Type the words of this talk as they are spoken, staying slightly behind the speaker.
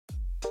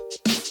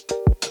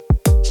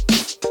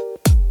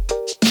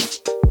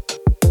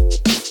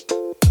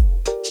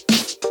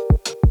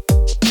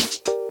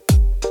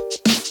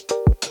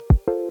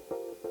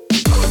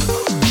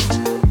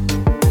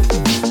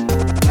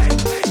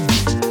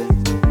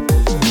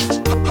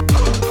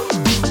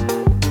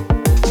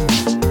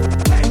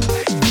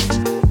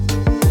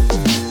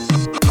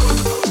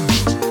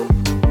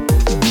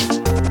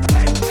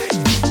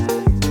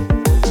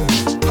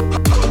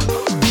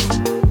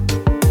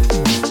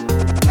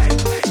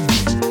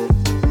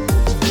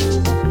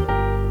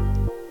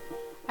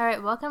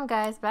welcome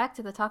guys back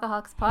to the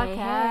Talkaholics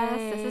podcast.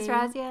 Hey. This is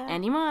Razia.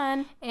 And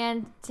Iman.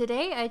 And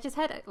today I just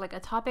had like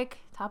a topic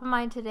top of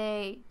mind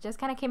today. Just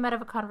kind of came out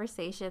of a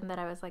conversation that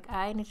I was like,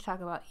 I need to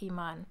talk about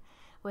Iman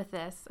with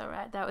this. All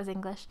right, that was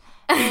English.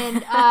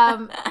 And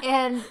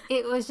and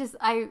it was just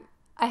I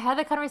had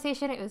the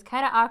conversation. It was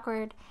kind of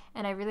awkward,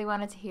 and I really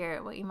wanted to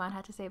hear what Iman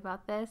had to say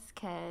about this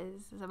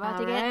because it's about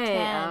to get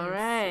tense. All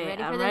right,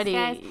 ready for I'm this, ready.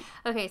 guys?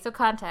 Okay, so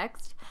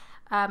context.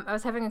 I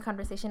was having a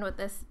conversation with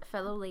this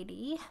fellow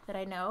lady that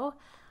I know,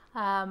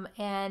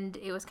 and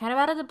it was kind of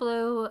out of the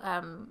blue.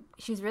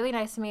 She's really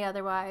nice to me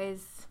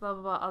otherwise, blah,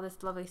 blah, blah, all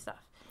this lovely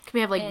stuff. Can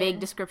we have like vague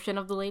description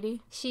of the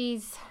lady?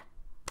 She's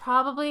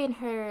probably in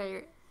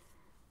her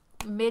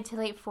mid to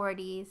late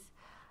 40s,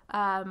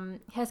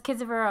 has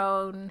kids of her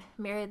own,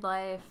 married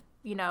life,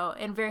 you know,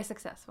 and very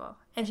successful.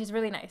 And she's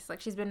really nice. Like,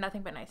 she's been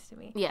nothing but nice to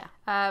me. Yeah.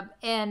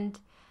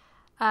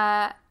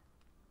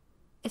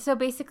 So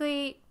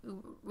basically,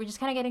 we're just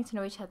kind of getting to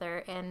know each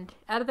other, and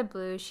out of the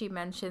blue, she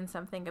mentioned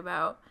something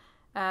about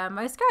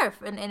my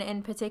scarf, and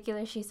in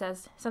particular, she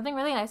says something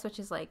really nice, which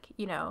is like,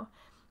 you know,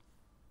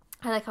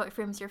 I like how it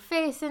frames your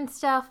face and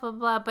stuff, blah,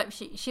 blah, but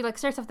she like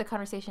starts off the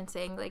conversation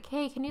saying like,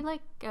 hey, can you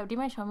like, do you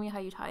mind showing me how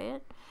you tie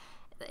it?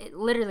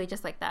 Literally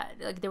just like that.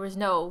 Like, there was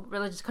no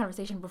religious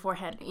conversation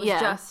beforehand. It was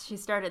just, she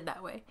started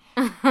that way.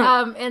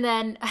 And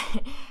then,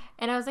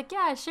 and I was like,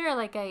 yeah, sure,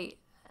 like,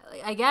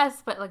 I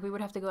guess, but like we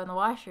would have to go in the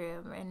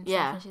washroom and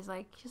stuff. And she's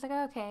like,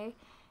 oh, okay.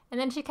 And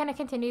then she kind of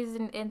continues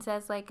and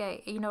says like,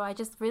 I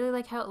just really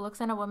like how it looks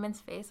on a woman's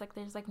face. Like,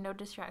 there's like no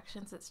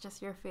distractions. It's just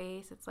your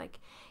face. It's like,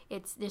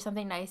 there's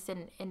something nice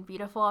and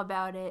beautiful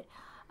about it.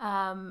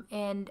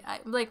 And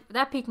like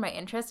that piqued my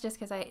interest just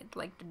because I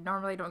like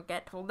normally don't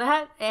get told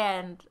that.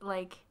 And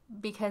like,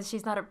 because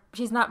she's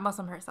not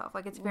Muslim herself.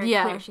 Like, it's very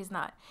clear she's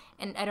not.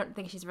 And I don't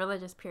think she's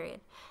religious, period.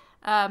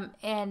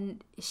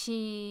 And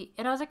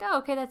I was like, oh,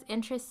 okay, that's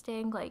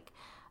interesting. Like,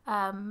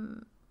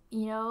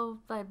 you know,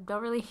 I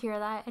don't really hear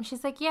that. And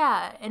she's like,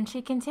 yeah. And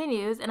she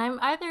continues, and I'm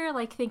either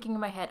like thinking in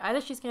my head,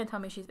 either she's going to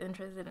tell me she's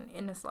interested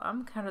in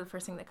Islam, kind of the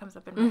first thing that comes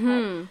up in my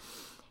head.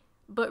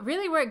 But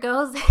really where it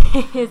goes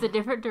is a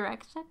different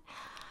direction.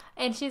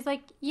 And she's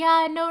like,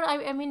 yeah, no,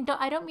 I mean,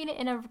 I don't mean it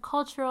in a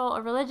cultural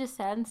or religious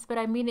sense, but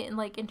I mean it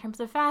in terms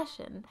of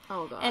fashion.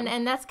 Oh, God.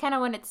 And that's kind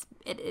of when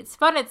it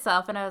spun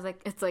itself, and I was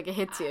like, it's like it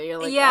hits you. You're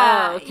like,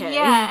 yeah, oh, okay.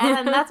 Yeah, and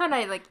then that's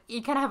when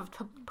you kind of have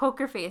a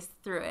poker face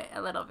through it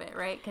a little bit,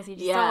 right? Because you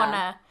just don't want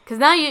to. Because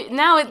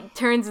now it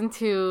turns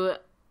into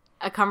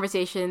a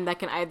conversation that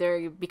can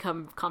either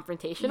become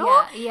confrontational,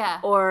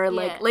 or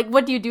like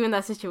what do you do in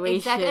that situation?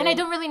 Exactly. And I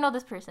don't really know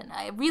this person.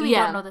 I really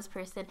don't know this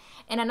person.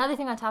 And another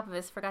thing on top of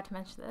this, forgot to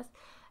mention this.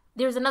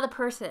 There's another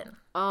person.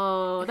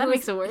 Oh, that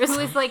makes it worse.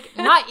 Who is like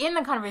not in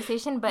the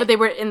conversation, but they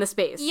were in the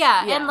space.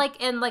 Yeah,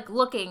 and like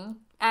looking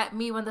at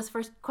me when this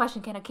first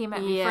question kind of came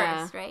at me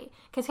first, right?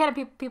 Because kind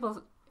of people's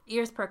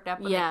ears perked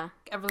up when a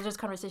religious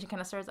conversation kind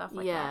of starts off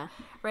like that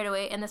right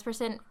away. And this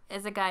person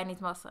is a guy and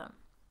he's Muslim.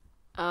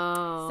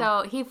 Oh.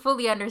 So he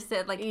fully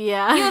understood. Like, he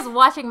was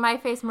watching my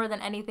face more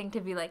than anything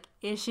to be like,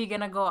 is she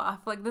gonna go off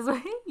like this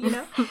way? You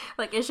know?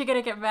 Like, is she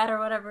gonna get mad or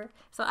whatever?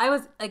 So I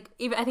was like,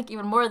 I think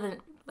even more than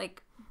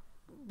like,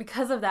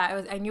 because of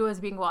that, I knew I was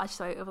being watched.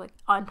 So I was like,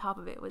 on top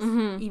of it was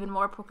even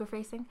more poker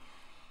facing.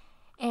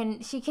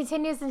 And she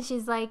continues and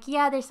she's like,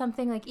 yeah, there's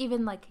something like,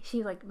 even like,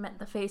 she like meant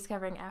the face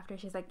covering after.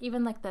 She's like,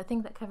 even like the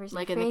thing that covers your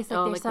face, like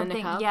there's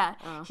something,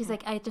 she's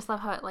like, I just love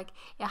how it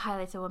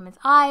highlights a woman's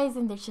eyes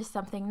and there's just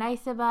something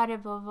nice about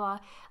it, blah, blah, blah.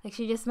 Like,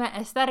 she just meant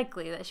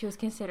aesthetically that she was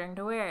considering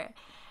to wear it.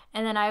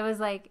 And then I was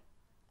like,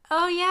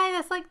 oh yeah,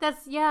 that's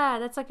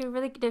like a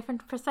really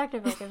different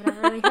perspective. Like, I've never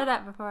really heard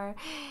that before.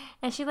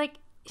 And she went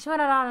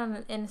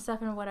on and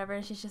stuff and whatever,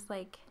 and she's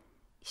like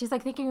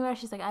thinking about it.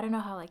 She's like, I don't know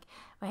how like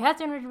my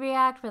husband would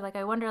react, but like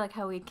I wonder like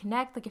how we'd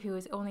connect, like if he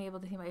was only able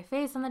to see my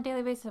face on a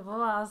daily basis, blah, blah,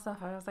 blah stuff.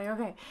 And I was like,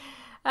 okay,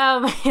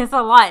 it's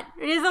a lot.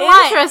 It is a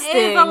lot. Interesting.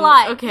 It is a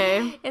lot.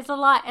 Okay, it's a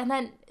lot. And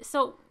then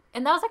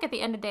and that was like at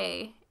the end of the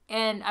day,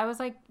 and I was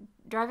like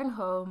driving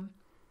home,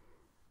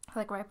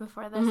 like right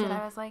before this, and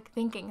I was like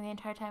thinking the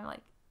entire time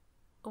like,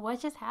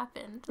 what just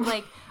happened?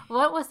 Like,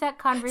 what was that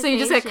conversation? So you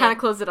just like kind of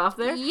closed it off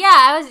there?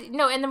 Yeah, and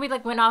then we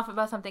like went off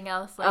about something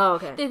else. Like, oh,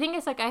 okay. The thing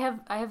is, like, I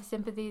have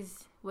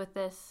sympathies with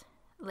this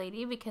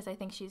lady because I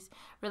think she's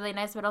really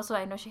nice, but also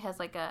I know she has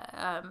like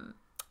a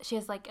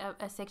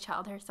sick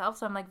child herself,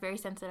 so I'm like very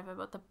sensitive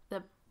about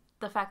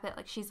the fact that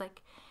like she's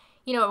like,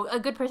 you know, a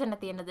good person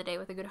at the end of the day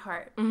with a good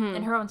heart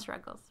and her own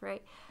struggles,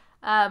 right?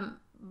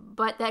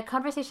 But that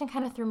conversation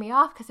kind of threw me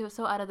off because it was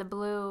so out of the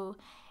blue,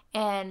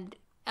 and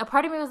a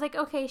part of me was like,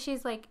 okay,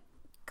 she's like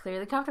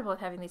clearly comfortable with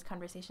having these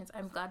conversations.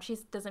 I'm glad she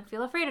doesn't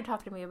feel afraid to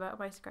talk to me about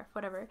my scarf,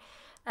 whatever.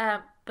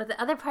 But the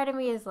other part of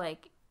me is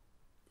like,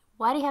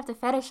 why do you have to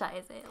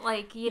fetishize it?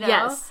 Like, you know,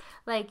 yes.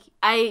 Like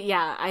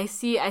I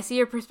see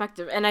your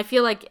perspective, and I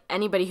feel like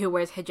anybody who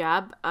wears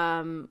hijab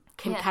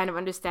can kind of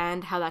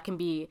understand how that can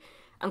be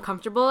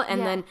uncomfortable.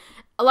 And then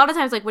a lot of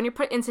times, like when you're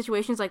put in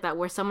situations like that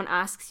where someone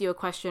asks you a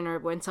question or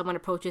when someone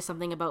approaches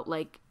something about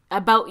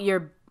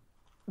your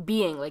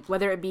being, like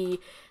whether it be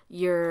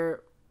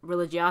your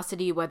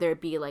religiosity, whether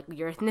it be like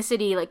your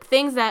ethnicity, like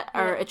things that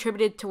are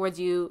attributed towards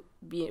you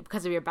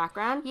because of your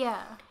background.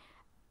 Yeah.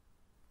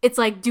 It's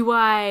like, do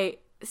I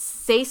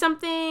say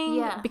something?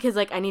 Yeah. Because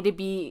like I'm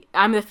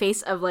the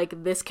face of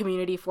like this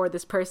community for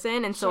this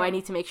person, and so I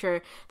need to make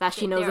sure that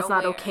she knows it's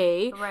not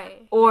okay.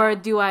 Right. Or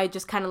do I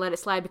just kind of let it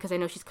slide because I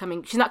know she's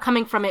not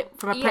coming from a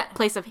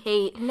place of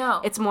hate.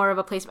 No. It's more of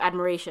a place of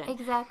admiration.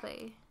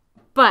 Exactly.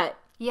 But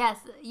yes,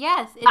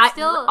 it's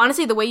still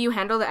honestly, the way you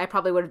handled it, I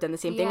probably would have done the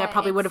same thing. I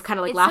probably would have kind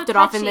of like laughed so it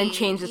off and then touchy.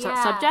 changed the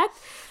subject.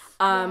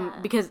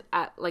 Because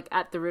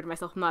at the root of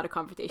myself, I'm not a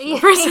confrontational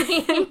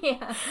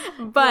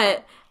person.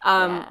 But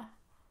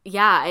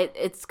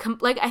it's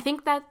like I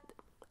think that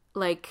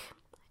like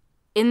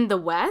in the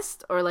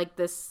West, or like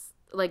this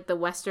like the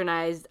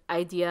westernized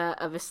idea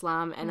of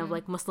Islam and of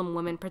like Muslim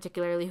women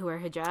particularly who wear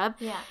hijab,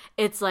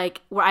 it's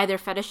like we're either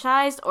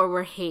fetishized or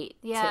we're hate.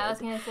 I was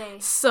gonna say,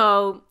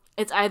 so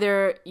it's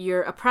either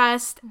you're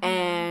oppressed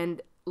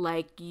and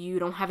like you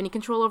don't have any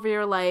control over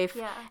your life,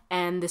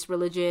 and this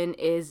religion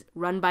is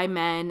run by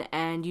men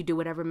and you do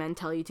whatever men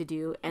tell you to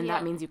do, and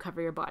that means you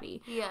cover your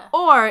body.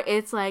 Or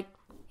it's like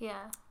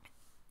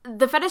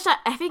the fetish.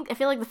 I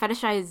feel like the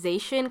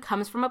fetishization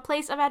comes from a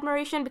place of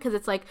admiration, because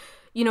it's like,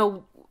 you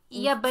know,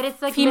 but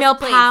it's like female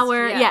misplaced.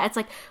 power.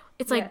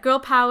 It's like girl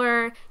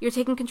power. You're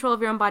taking control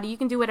of your own body. You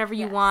can do whatever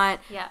you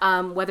want,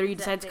 whether you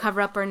decide to cover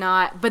up or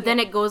not. But then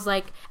it goes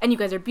like, and you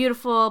guys are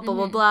beautiful, blah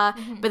blah blah.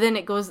 But then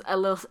it goes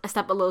a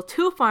step a little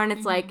too far, and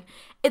it's like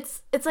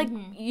it's like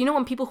you know,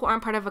 when people who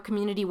aren't part of a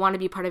community want to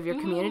be part of your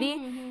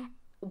community,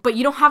 but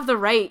you don't have the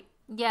right.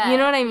 You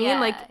know what I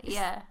mean?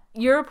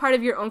 You're a part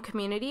of your own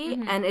community,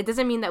 and it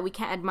doesn't mean that we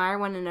can't admire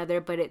one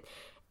another, but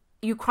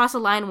you cross a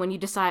line when you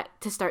decide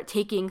to start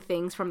taking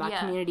things from that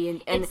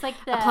community and like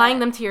applying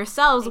them to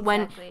yourselves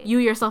when you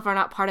yourself are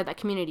not part of that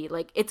community.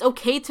 Like, it's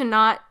okay to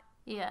not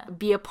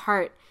be a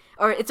part,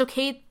 or it's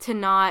okay to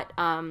not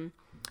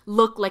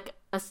look like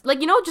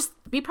you know, just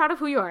be proud of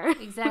who you are.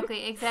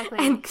 Exactly.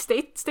 And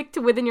stick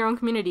to within your own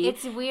community.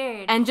 It's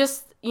weird. And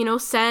just, you know,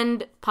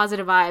 send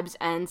positive vibes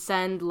and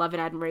send love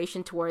and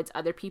admiration towards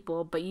other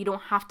people, but you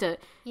don't have to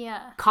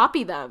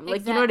copy them.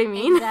 Like, you know what I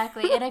mean?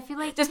 Exactly. And I feel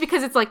like just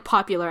because it's like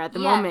popular at the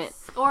moment.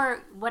 Or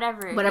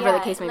whatever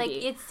the case may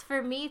be. It's,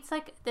 for me, it's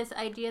like this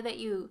idea that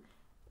you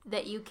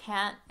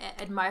can't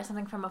admire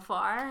something from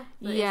afar.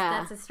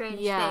 That's a strange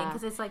thing,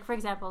 because it's like, for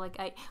example, like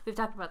we've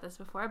talked about this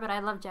before, but I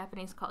love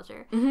Japanese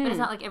culture, but it's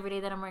not like every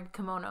day that I'm wearing a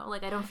kimono.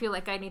 Like, I don't feel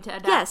like I need to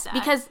adapt that.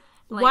 Because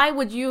like, why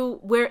would you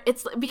wear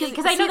it's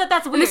because I know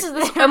that's weird.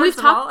 And we've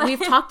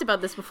talked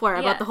about this before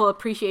about the whole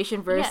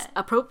appreciation versus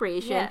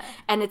appropriation,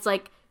 and it's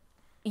like,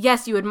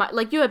 yes, you admire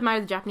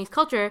the Japanese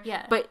culture,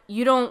 but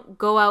you don't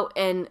go out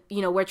and,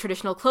 you know, wear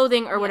traditional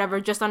clothing or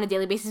whatever just on a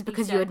daily basis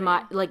because you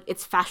admire, like,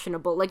 it's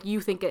fashionable. Like, you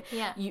think it,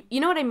 you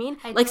know what I mean?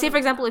 Like, say, for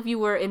example, if you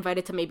were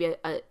invited to maybe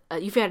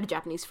if you had a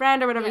Japanese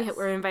friend or whatever, you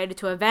were invited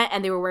to an event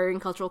and they were wearing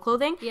cultural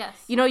clothing,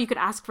 you know, you could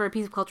ask for a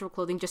piece of cultural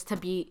clothing just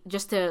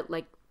to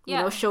like, you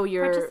know, show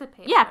your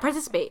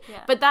participate.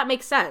 But that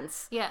makes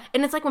sense.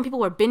 And it's like when people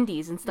wear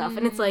bindis and stuff,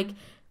 and it's like,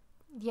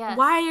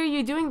 why are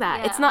you doing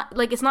that?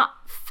 It's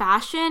not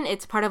fashion,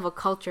 it's part of a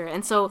culture.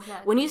 And so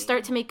when you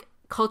start to make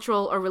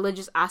cultural or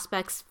religious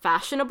aspects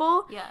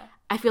fashionable,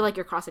 I feel like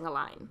you're crossing a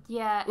line.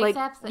 Like,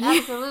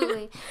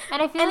 absolutely.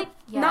 And I feel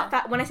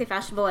not when I say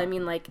fashionable, I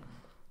mean like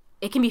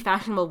it can be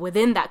fashionable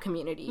within that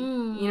community. You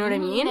know what I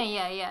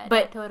mean?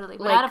 But totally.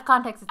 But out of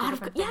context, it's a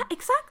different thing.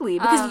 Exactly.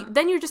 Because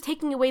then you're just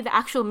taking away the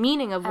actual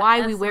meaning of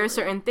why we wear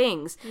certain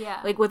things.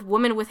 Like with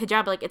women with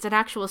hijab, like, it's an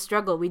actual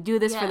struggle. We do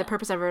this for the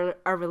purpose of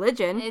our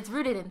religion. It's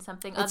rooted in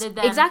something other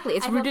than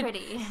it's rooted.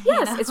 Pretty,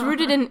 yes, it's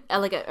rooted in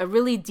a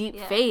really deep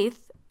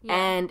faith.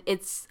 And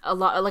it's a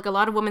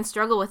lot of women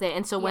struggle with it,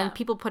 and so when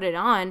people put it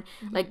on,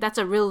 like, that's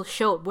a real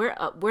show. We're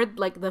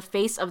like the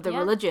face of the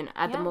religion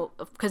at the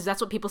because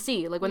that's what people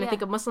see. Like, when they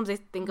think of Muslims, they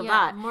think of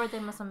that more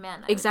than Muslim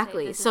men.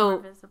 Exactly.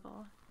 So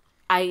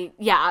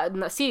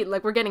see,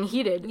 like, we're getting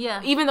heated.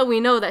 Even though we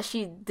know that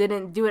she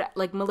didn't do it,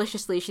 like,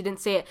 maliciously, she didn't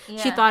say it.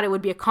 She thought it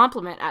would be a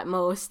compliment at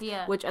most.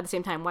 Which, at the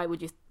same time, why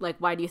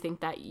do you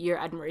think that your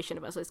admiration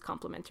of us is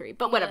complimentary?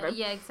 But whatever.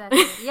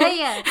 Exactly.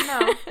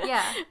 No.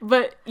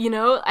 But, you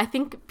know, I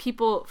think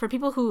for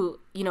people who,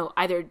 you know,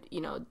 either,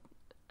 you know,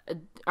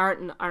 are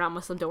not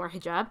Muslim, don't wear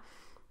hijab,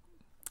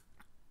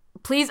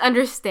 please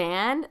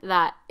understand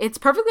that it's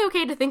perfectly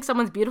okay to think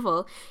someone's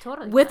beautiful,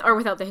 with or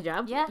without the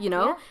hijab. You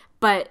know,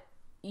 but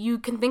you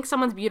can think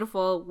someone's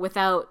beautiful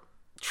without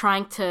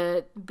trying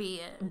to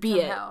be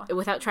it,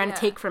 without trying to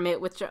take from it,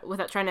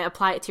 without trying to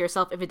apply it to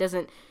yourself if it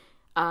doesn't,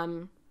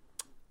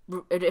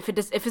 if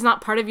it's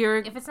not part of your,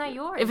 if it's not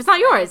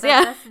yours,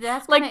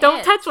 that's like,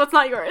 don't touch what's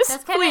not yours.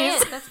 That's kind of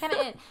it. That's kind of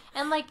it.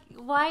 And like,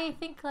 why I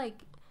think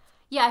like,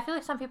 I feel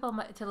like some people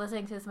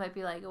listening to this might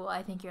be like, well,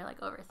 I think you're like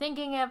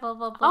overthinking it, blah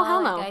blah blah. Oh,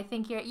 hell no. Like, I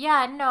think you're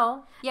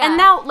no. And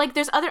now, like,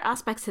 there's other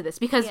aspects to this,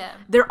 because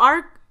there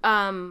are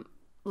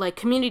like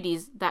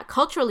communities that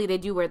culturally they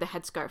do wear the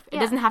headscarf. It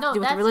doesn't have to do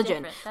with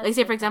religion. Like,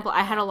 say, for example,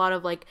 I had a lot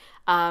of like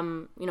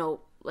you know,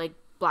 like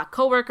black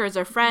coworkers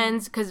or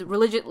friends, because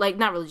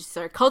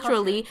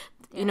culturally,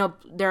 you know,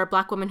 there are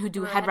black women who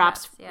do head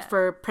wraps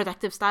for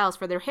protective styles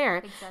for their hair.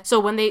 Exactly. So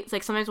when they,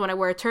 like, sometimes when I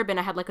wear a turban,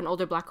 I had like an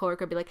older black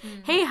coworker be like,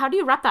 hey, how do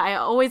you wrap that? I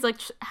always like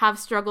have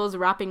struggles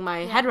wrapping my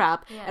head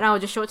wrap, and I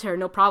would just show it to her,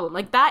 no problem.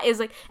 Like, that is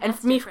like, and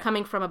for me,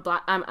 coming from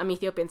I'm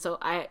Ethiopian, so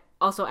I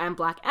also am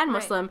black and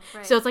Muslim,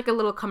 so it's like a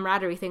little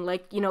camaraderie thing,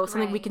 like, you know,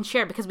 something we can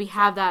share because we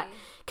have that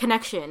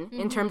connection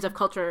in terms of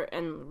culture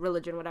and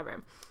religion,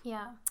 whatever.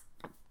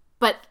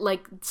 But,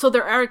 like, so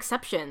there are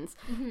exceptions,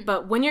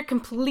 but when you're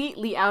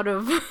completely out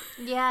of of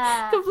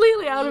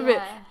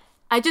it,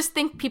 I just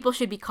think people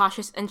should be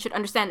cautious and should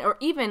understand. Or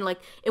even,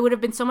 like, it would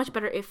have been so much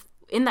better if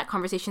in that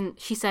conversation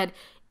she said,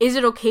 is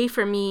it okay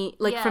for me,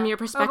 like, from your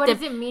perspective? Or what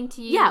does it mean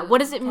to you? Yeah, what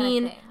does it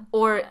mean?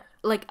 Or,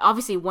 like,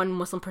 obviously one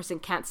Muslim person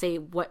can't say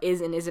what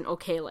is and isn't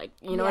okay, like,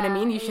 you know what I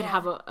mean? You should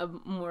have a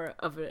more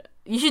of a...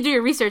 You should do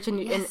your research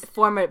and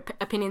form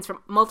opinions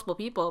from multiple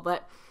people,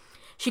 but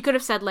she could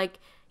have said, like,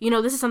 you know,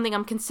 this is something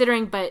I'm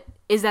considering, but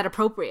is that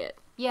appropriate?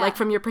 Like,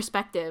 from your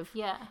perspective,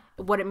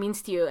 what it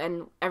means to you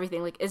and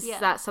everything. Like, is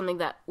that something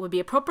that would be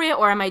appropriate,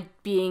 or am I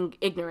being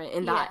ignorant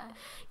in that?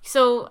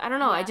 So, I don't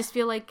know. I just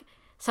feel like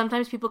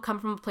sometimes people come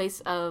from a place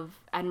of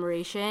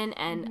admiration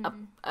and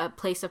a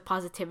place of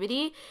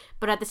positivity,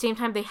 but at the same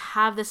time, they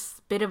have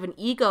this bit of an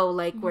ego,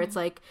 like, where it's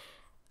like,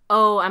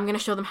 oh, I'm going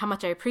to show them how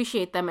much I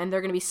appreciate them, and they're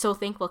going to be so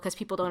thankful because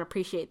people don't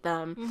appreciate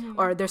them,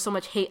 or there's so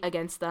much hate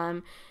against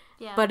them.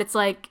 But it's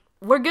like,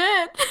 we're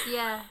good.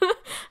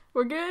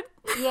 We're good.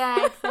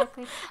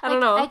 Exactly. I don't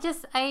know.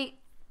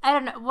 I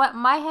don't know. What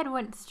my head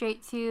went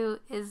straight to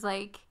is,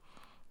 like,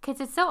 because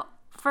it's so,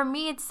 for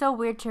me, it's so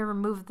weird to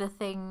remove the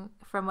thing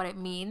from what it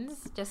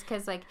means, just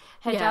because, like,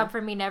 hijab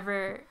for me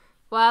never,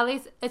 well, at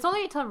least it's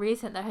only until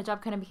recent that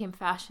hijab kind of became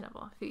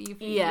fashionable,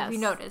 if you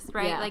noticed,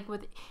 right? Like,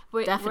 with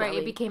where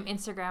it became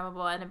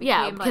Instagrammable, and it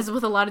became, because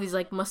with a lot of these,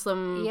 like,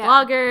 Muslim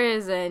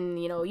bloggers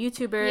and, you know,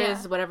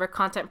 YouTubers, whatever,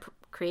 content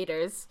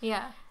creators,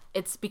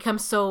 it's become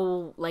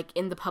so, like,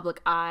 in the public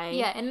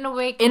eye. In a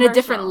way, in a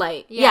different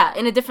light.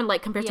 In a different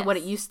light compared to what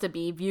it used to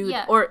be viewed,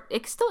 or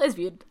it still is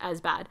viewed as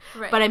bad.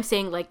 But I'm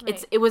saying, like,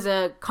 it was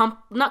a,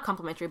 not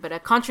complimentary, but a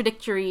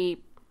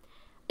contradictory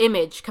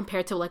image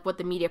compared to, like, what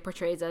the media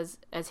portrays as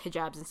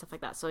hijabs and stuff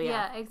like that. So,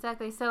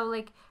 exactly. So,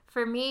 like,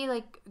 for me,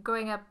 like,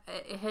 growing up,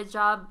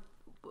 hijab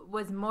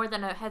was more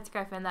than a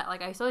headscarf, in that,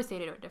 like, I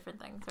associated it with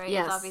different things, right?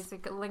 It's obviously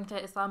linked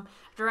to Islam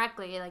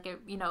directly, like, it,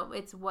 you know,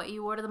 it's what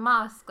you wore to the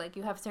mosque, like,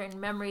 you have certain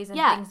memories and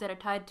things that are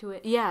tied to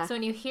it. So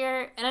when you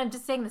hear, and I'm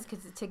just saying this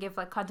because to give,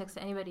 like, context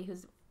to anybody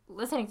who's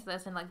listening to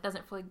this and, like,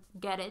 doesn't fully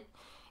get it,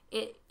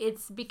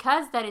 it's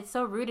because that it's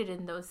so rooted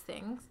in those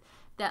things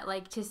that,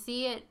 like, to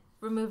see it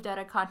removed out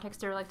of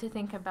context, or, like, to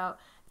think about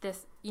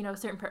this, you know,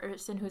 certain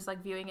person who's,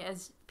 like, viewing it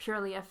as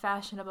purely a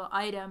fashionable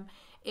item,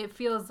 it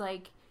feels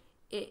like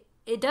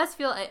it does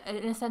feel,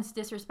 in a sense,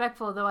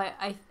 disrespectful, though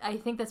I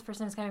think this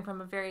person is coming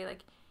from a very,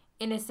 like,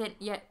 innocent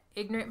yet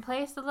ignorant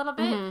place a little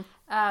bit.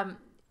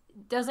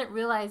 Doesn't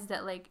realize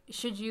that, like,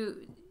 should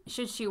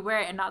she wear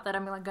it, and not that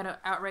I'm, like, gonna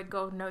outright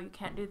go, no, you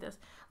can't do this.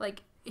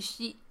 Like,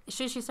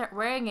 should she start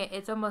wearing it,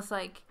 it's almost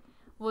like,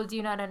 well, do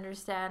you not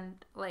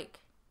understand, like,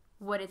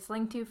 what it's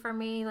linked to for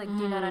me? Like,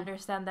 do you not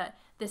understand that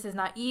this is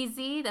not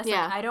easy? That's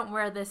like, I don't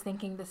wear this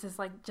thinking this is,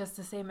 like, just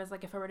the same as,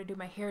 like, if I were to do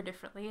my hair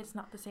differently. It's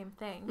not the same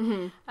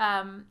thing.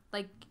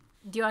 Like,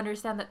 do you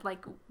understand that,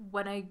 like,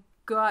 when I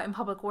go out in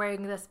public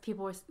wearing this,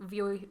 people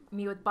view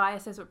me with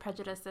biases, with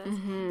prejudices,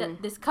 that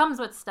this comes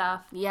with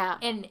stuff.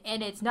 And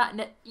it's not,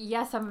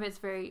 some of it's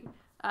very,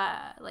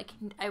 like,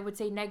 I would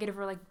say negative,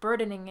 or, like,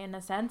 burdening in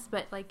a sense,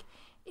 but, like,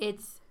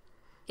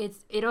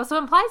 it also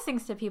implies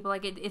things to people.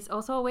 Like, it's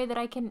also a way that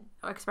I can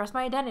express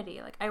my identity.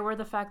 Like, I wear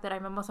the fact that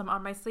I'm a Muslim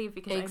on my sleeve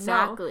because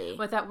I know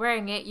without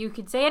wearing it, you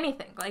could say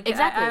anything. Like,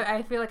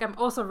 I feel like I'm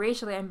also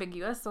racially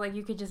ambiguous. So, like,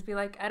 you could just be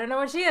like, I don't know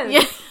what she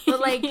is. But,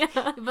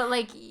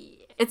 like,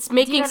 it's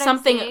making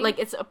something, like,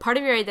 it's a part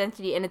of your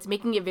identity, and it's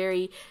making it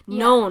very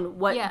known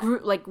what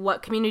group, like,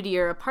 what community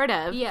you're a part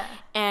of.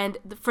 And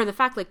for the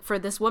fact, like, for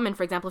this woman,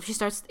 for example,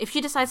 if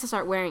she decides to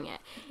start wearing it,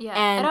 and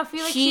I don't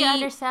feel like she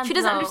understands. She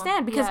doesn't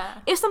understand, because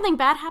if something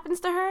bad happens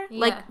to her,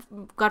 like,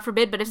 God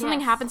forbid, but if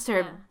something happens to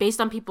her based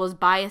on people's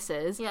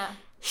biases,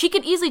 she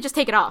could easily just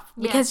take it off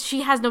because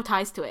she has no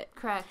ties to it.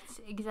 Correct.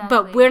 Exactly.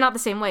 But we're not the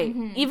same way.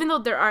 Even though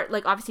there are,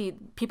 like, obviously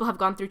people have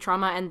gone through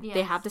trauma and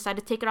they have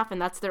decided to take it off, and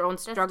that's their own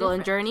struggle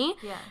and journey.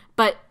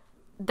 But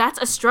that's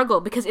a struggle,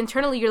 because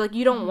internally you're like,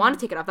 you don't want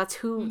to take it off. That's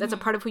that's a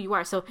part of who you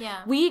are. So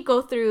we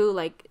go through,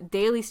 like,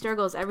 daily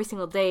struggles every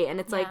single day, and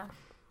it's like,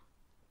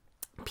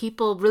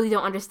 people really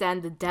don't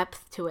understand the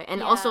depth to it.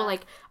 And also,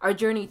 like, our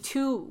journey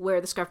to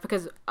wear the scarf,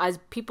 because as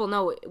people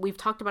know, we've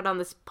talked about it on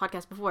this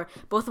podcast before,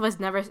 both of us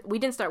we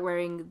didn't start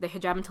wearing the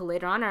hijab until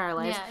later on in our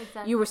lives.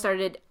 You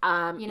started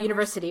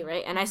university,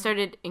 right? And I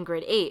started in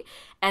grade 8.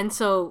 And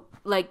so,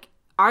 like,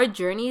 our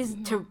journeys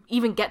to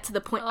even get to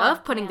the point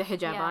of putting the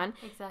hijab on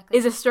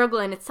is a struggle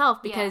in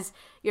itself, because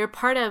you're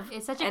part of,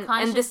 it's such a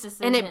conscious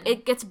decision, and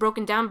it gets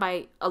broken down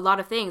by a lot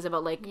of things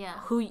about like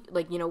who,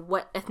 like, you know,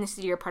 what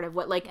ethnicity you're part of,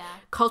 what like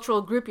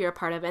cultural group you're a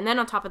part of, and then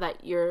on top of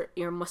that you're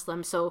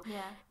Muslim, so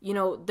you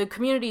know, the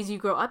communities you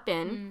grow up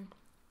in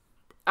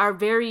are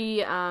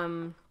very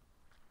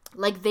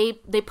like they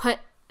put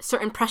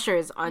certain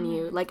pressures on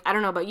you. Like, I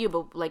don't know about you,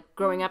 but like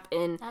growing up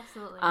in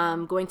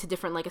going to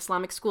different like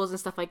Islamic schools and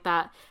stuff like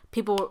that,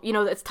 people, you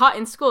know, it's taught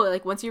in school,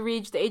 like once you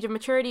reach the age of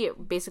maturity,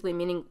 basically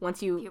meaning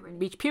once you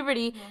reach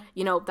puberty,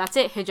 you know, that's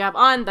it, hijab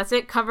on, that's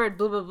it, covered,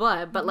 blah blah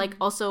blah. But like,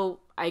 also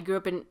I grew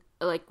up in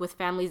like with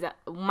families that,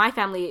 my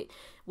family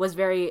was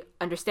very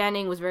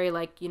understanding, was very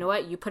like, you know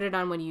what, you put it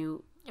on when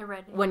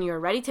you're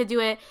ready to do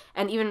it.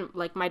 And even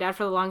like my dad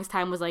for the longest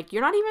time was like,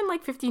 you're not even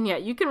like 15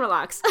 yet, you can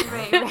relax.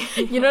 Right.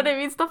 You know what I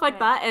mean, stuff like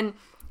that.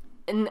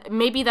 And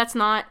maybe that's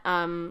not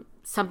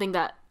something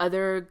that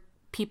other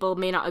people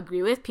may not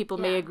agree with. People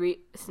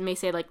may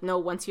say like, no,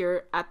 once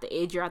you're at the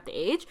age, you're at the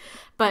age.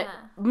 But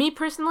me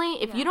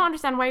personally, if you don't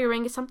understand why you're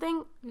wearing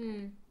something,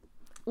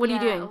 what are you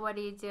doing? What are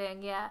you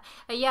doing?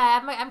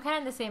 I'm kind of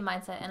in the same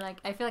mindset, and like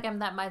I feel like I'm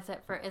that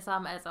mindset for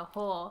Islam as a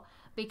whole.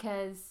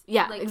 Because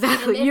like,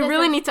 exactly, you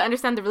really need to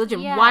understand the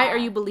religion. Why are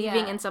you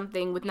believing in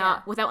something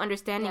without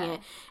understanding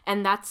it?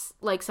 And that's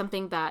like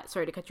something that,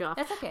 sorry to cut you off,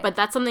 that's okay, but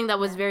that's something that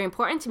was very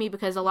important to me,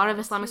 because a lot of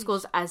Islamic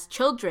schools as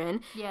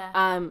children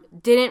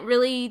didn't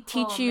really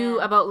teach you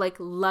about like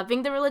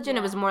loving the religion.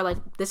 It was more like,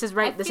 this is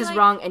right, this is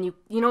wrong, and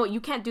you know, you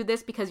can't do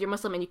this because you're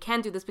Muslim, and you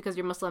can do this because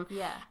you're Muslim.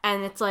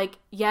 And it's like,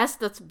 yes,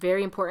 that's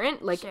very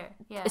important, like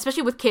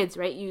especially with kids,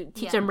 right? You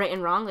teach them right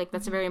and wrong, like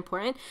that's very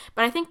important.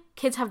 But I think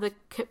kids have the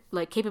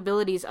like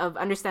capability of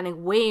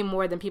understanding way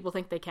more than people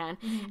think they can.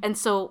 And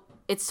so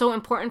it's so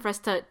important for us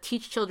to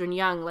teach children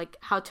young, like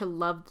how to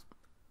love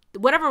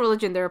whatever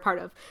religion they're a part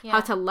of, how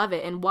to love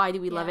it, and why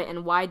do we love it,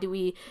 and why do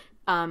we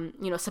you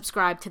know,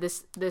 subscribe to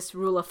this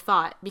rule of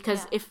thought.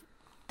 Because if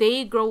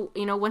they grow,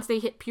 you know, once they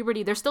hit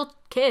puberty, they're still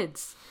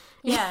kids,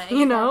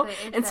 you know.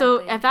 And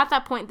so at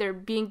that point, they're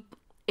being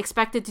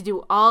expected to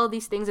do all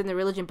these things in the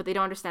religion, but they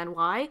don't understand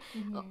why.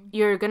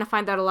 You're gonna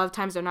find that a lot of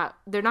times they're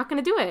not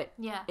gonna do it,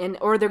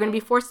 or they're gonna be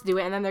forced to do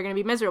it, and then they're gonna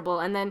be miserable.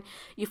 And then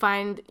you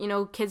find, you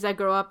know, kids that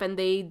grow up and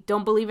they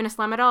don't believe in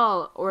Islam at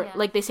all, or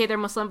like they say they're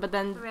Muslim, but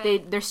then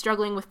they're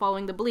struggling with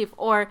following the belief,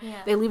 or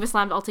they leave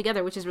Islam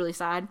altogether, which is really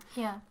sad.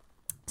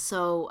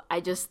 So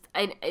I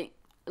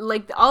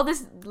like all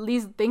these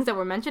things that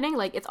we're mentioning,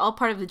 like it's all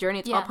part of the journey.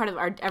 It's all part of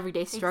our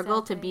everyday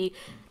struggle to be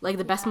like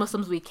the best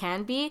Muslims we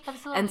can be.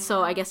 And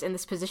so I guess in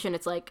this position,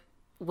 it's like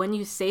when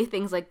you say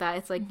things like that,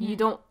 it's like you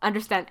don't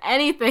understand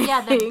anything.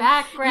 The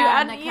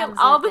background that comes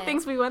all with the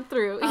things we went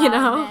through, you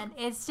know. Man.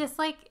 It's just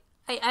like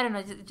I don't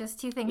know, just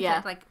two things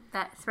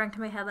that sprang to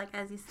my head, like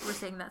as you were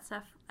saying that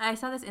stuff. I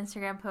saw this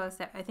Instagram post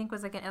that I think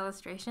was like an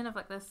illustration of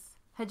like this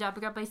hijab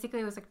girl. Basically,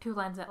 it was like two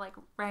lines that like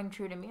rang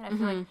true to me, and I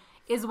feel like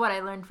is what I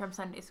learned from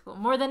Sunday school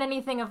more than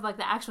anything of like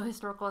the actual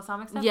historical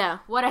Islamic stuff.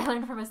 What I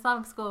learned from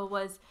Islamic school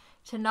was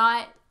to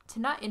not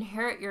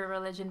inherit your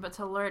religion, but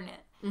to learn it,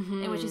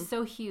 and which is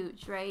so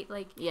huge, right?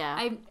 Like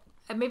I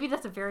maybe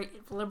that's a very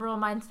liberal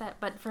mindset,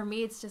 but for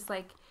me, it's just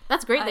like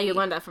that's great that you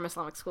learned that from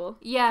Islamic school.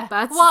 Well,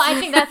 I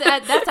think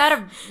that's out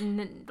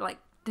of like,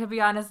 to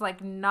be honest,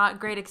 like not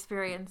great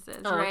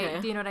experiences, right?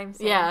 Okay. Do you know what I'm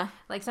saying? Yeah.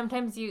 Like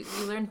sometimes you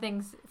learn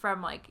things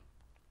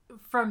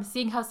from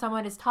seeing how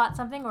someone is taught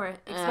something or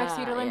expects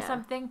you to learn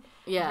something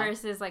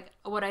versus like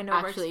what I know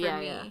actually works for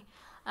me.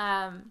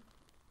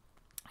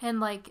 And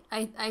like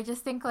I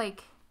just think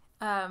like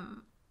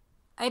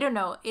I don't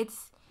know,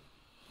 it's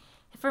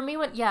for me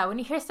when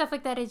you hear stuff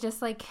like that, it's just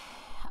like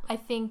I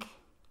think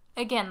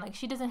again, like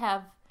she doesn't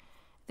have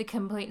the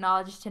complete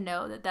knowledge to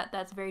know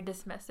that's very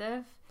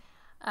dismissive.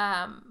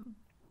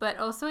 But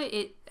also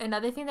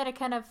another thing that I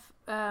kind of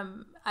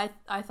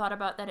I thought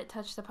about that it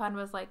touched upon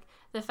was like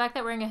the fact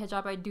that wearing a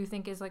hijab, I do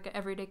think is like an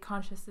everyday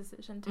conscious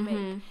decision to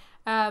make.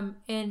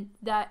 And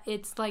that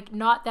it's like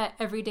not that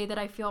every day that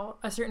I feel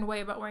a certain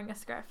way about wearing a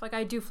scarf. Like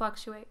I do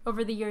fluctuate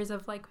over the years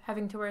of like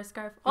having to wear a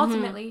scarf.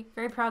 Ultimately,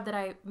 very proud that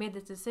I made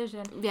this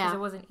decision because it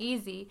wasn't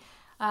easy.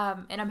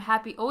 And I'm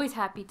always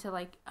happy to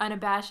like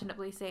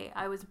unabashedly say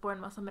I was born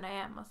Muslim and I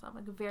am Muslim.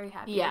 Like very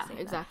happy to say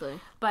exactly. That.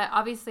 But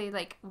obviously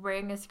like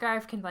wearing a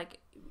scarf can like,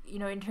 you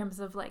know, in terms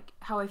of like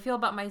how I feel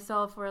about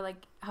myself or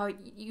like how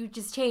you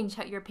just change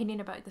how your opinion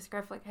about the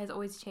scarf like has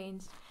always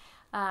changed.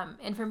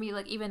 And for me,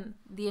 like even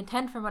the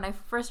intent from when I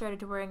first started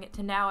to wearing it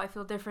to now, I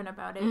feel different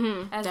about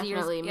it as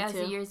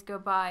the years go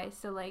by.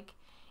 So like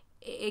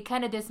it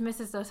kind of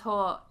dismisses this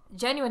whole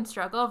genuine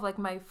struggle of like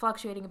my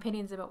fluctuating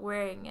opinions about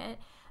wearing it,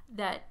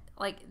 that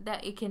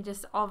it can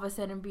just all of a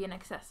sudden be an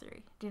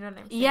accessory. Do you know what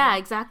I'm saying? Yeah,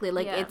 exactly.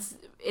 Like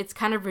it's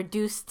kind of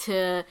reduced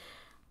to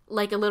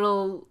like a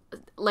little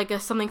like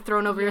something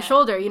thrown over your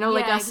shoulder, you know,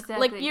 like it's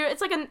like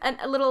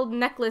a little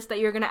necklace that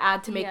you're gonna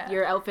add to make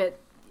your outfit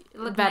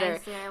look better.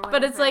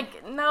 But it's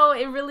like no,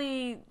 it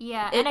really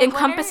it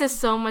encompasses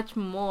so much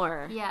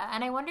more. Yeah,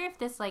 and I wonder if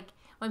this like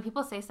when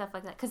people say stuff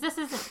like that, because this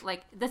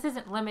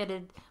isn't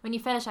limited, when you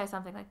fetishize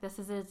something like this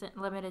isn't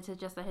limited to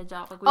just the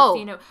hijab. Like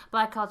we've seen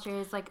black culture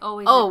is like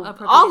always all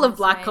of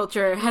black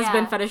culture has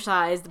been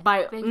fetishized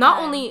by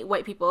not only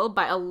white people,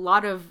 by a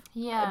lot of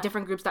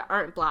different groups that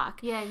aren't black.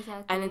 Yeah,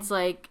 exactly. And it's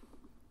like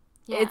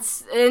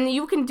it's, and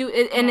you can do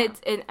it,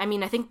 and I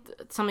mean, I think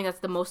something that's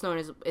the most known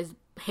is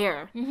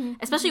hair,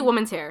 especially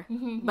women's hair,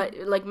 but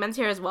like men's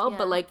hair as well,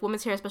 but like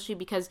women's hair especially,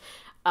 because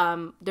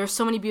there's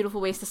so many beautiful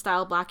ways to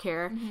style black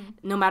hair,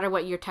 no matter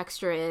what your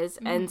texture is,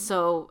 and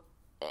so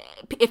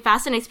it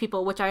fascinates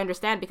people, which I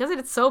understand because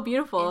it's so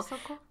beautiful. It's so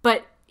cool.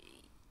 But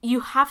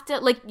you have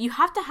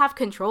to have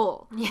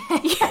control.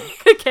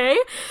 Okay,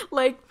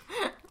 like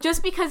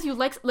just because you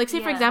like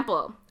say for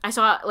example, I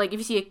saw, like, if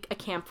you see a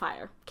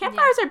campfire,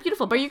 campfires are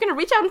beautiful, but you're gonna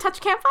reach out and touch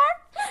a campfire?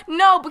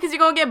 No, because you're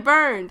gonna get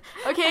burned.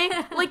 Okay,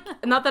 like,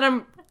 not that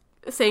I'm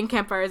saying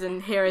campfires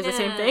and hair is the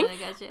same thing. I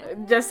gotcha.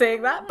 Just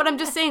saying that, but I'm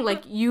just saying,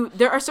 like,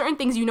 there are certain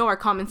things are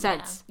common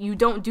sense. You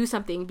don't do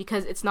something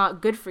because it's not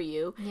good for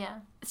you. Yeah.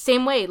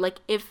 Same way,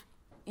 like, if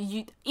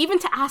you even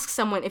to ask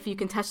someone if you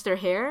can touch their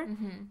hair,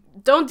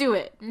 don't do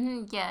it.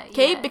 Yeah.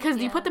 Okay, because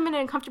you put them in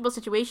an uncomfortable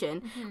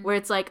situation where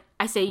it's like,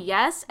 I say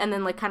yes and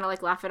then like kind of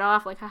like laugh it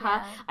off, like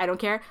haha, I don't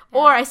care,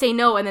 or I say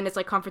no and then it's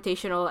like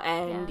confrontational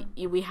and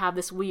we have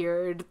this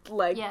weird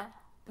like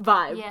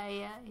vibe.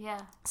 Yeah.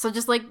 So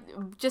just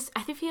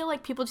I feel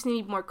like people just need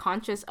to be more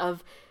conscious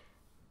of,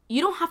 you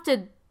don't have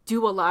to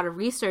do a lot of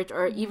research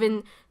or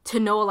even to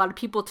know a lot of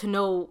people to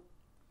know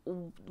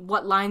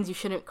what lines you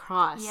shouldn't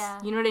cross.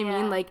 You know what I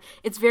mean? Like,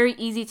 it's very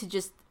easy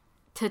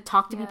to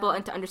talk to people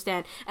and to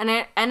understand,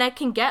 and I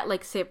can get,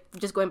 like, say,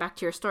 just going back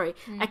to your story,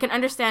 I can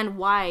understand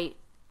why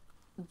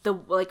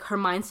her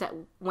mindset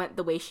went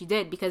the way she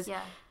did, because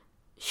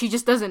she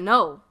just doesn't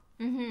know.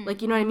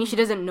 Like, you know what I mean? She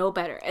doesn't know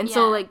better, and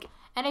so like,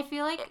 and I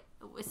feel like,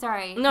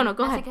 sorry, no,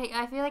 go ahead. Okay.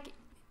 I feel like,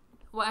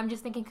 well, I'm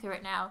just thinking through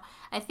it now.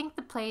 I think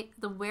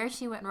the where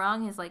she went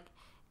wrong is like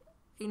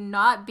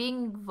not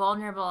being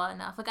vulnerable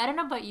enough. Like, I don't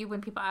know about you,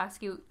 when people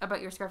ask you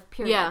about your scarf,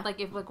 period, like,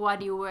 if, like, why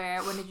do you wear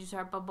it, when did you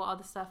start, blah blah, all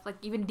this stuff, like,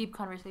 even deep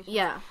conversations,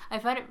 I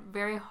find it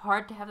very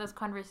hard to have those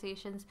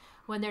conversations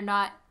when they're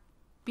not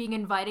being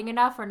inviting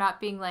enough, or not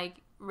being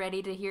like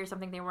ready to hear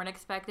something they weren't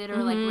expected,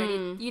 or like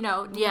ready, you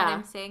know what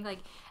I'm saying? Like,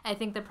 I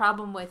think the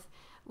problem with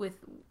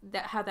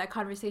that, how that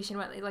conversation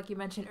went, like you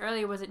mentioned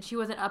earlier, she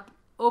wasn't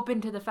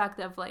open to the fact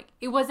of, like,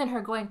 it wasn't her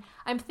going,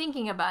 I'm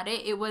thinking about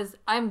it. It was,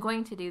 I'm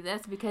going to do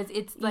this because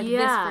it's like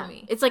this for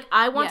me. It's like,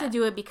 I want to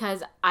do it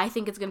because I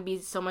think it's going to be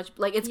so much,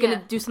 like, it's going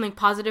to do something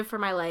positive for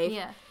my life.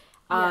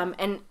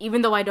 And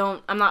even though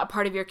I'm not a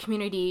part of your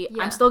community,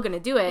 I'm still going to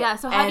do it. Yeah.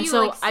 So how do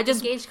you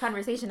engage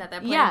conversation at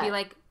that point and be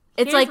like,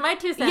 it's like my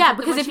 2 cents. Yeah,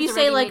 because if you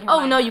say like,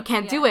 oh no, you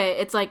can't do it,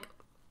 it's like,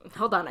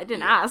 hold on, I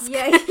didn't ask.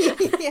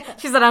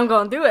 She said I'm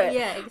going to do it.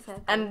 Yeah,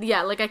 exactly. And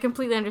like, I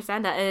completely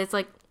understand that. And it's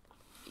like,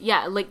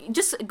 like,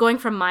 just going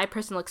from my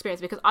personal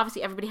experience, because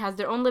obviously everybody has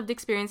their own lived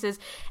experiences,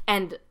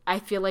 and I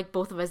feel like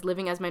both of us,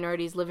 living as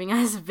minorities, living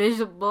as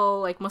visible,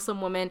 like,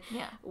 Muslim women,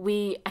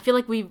 I feel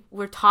like we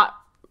were taught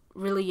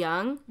really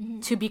young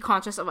to be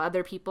conscious of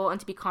other people and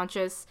to be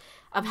conscious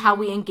of how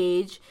we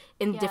engage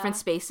in different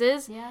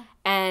spaces.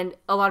 And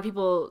a lot of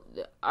people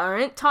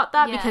aren't taught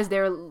that because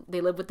they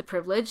live with the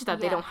privilege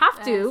that they don't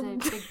have to.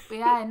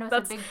 I know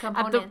it's a big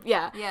component.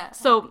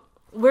 So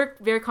we're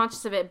very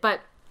conscious of it,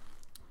 but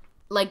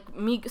like,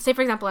 me, say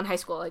for example in high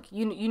school, like,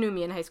 you knew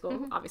me in high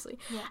school, obviously.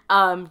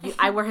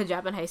 I wore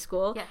hijab in high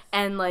school,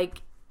 and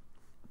like,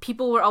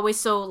 people were always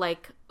so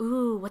like,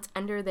 ooh, what's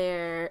under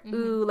there?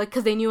 Ooh, like,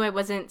 because they knew I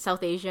wasn't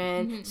South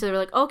Asian, so they were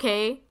like,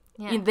 okay.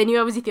 They knew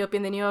I was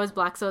Ethiopian, they knew I was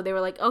black, so they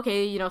were like,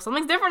 okay, you know,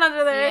 something's different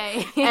under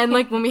there. And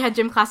like, when we had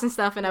gym class and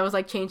stuff and I was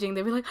like changing,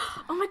 they were like,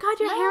 oh my god,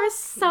 your hair is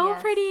so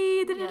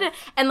pretty.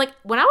 And like,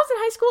 when I was in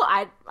high school,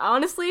 I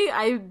honestly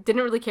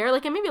didn't really care.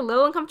 Like, it made me a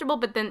little uncomfortable,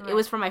 but then it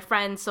was for my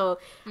friends, so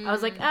I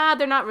was like,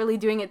 they're not really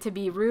doing it to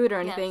be rude or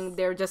anything.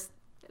 They just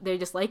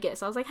like it.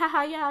 So I was like,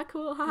 haha, yeah,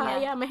 cool,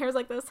 haha, yeah, my hair's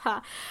like this,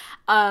 ha.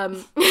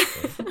 And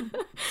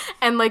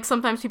like,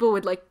 sometimes people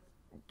would like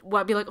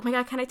be like, oh my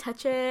god, can I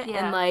touch it?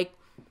 And like,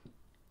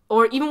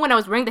 or even when I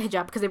was wearing the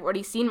hijab, because they've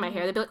already seen my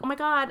hair, they'd be like, oh my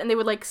god, and they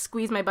would like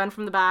squeeze my bun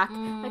from the back,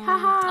 like,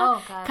 haha,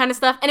 kind of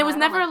stuff. And it was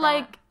never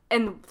like,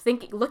 and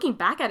looking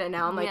back at it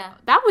now, I'm like,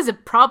 that was a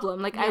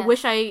problem. Like, I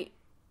wish I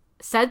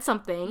said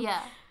something,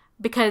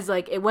 because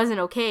like, it wasn't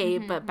okay,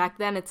 but back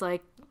then it's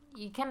like,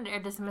 you kind of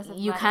are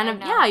dismissive. You kind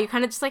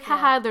of just like,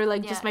 haha, they're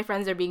like, just my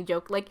friends are being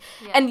joked, like,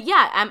 and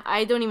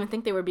I don't even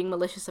think they were being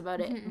malicious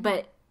about it,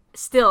 but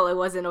still, it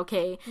wasn't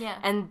okay.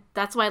 And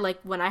that's why, like,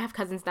 when I have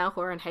cousins now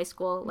who are in high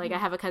school, like, I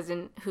have a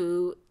cousin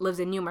who lives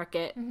in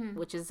Newmarket,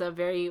 which is a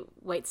very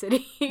white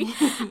city.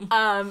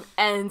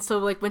 And so,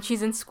 like, when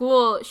she's in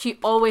school, she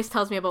always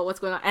tells me about what's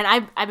going on,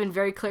 and I've been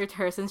very clear to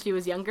her since she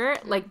was younger,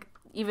 like,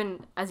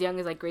 even as young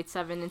as like grade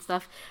 7 and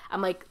stuff.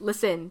 I'm like,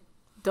 listen,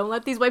 don't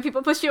let these white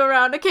people push you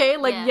around, okay?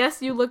 Like,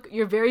 yes,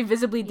 you're very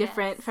visibly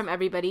different from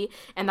everybody,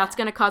 and that's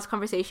gonna cause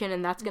conversation,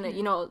 and that's gonna,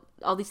 you know,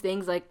 all these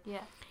things, like,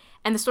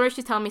 And the story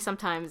she's telling me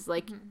sometimes,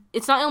 like,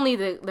 it's not only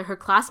her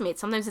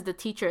classmates, sometimes it's the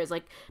teachers,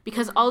 like,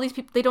 because all these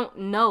people, they don't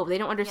know, they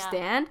don't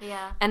understand.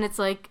 Yeah. And it's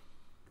like,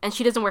 and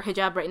she doesn't wear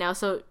hijab right now,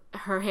 so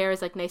her hair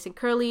is, like, nice and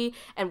curly,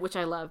 and which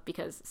I love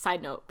because,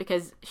 side note,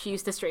 because she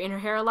used to straighten her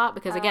hair a lot,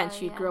 because, again,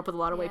 she grew up with a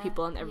lot of white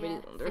people, and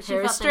everybody, their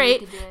hair is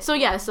straight. So,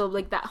 so,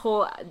 like, that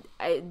whole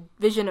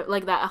vision, of,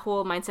 like, that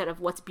whole mindset of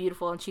what's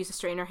beautiful, and she used to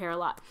straighten her hair a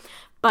lot.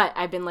 But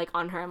I've been, like,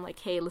 on her, I'm like,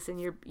 hey, listen,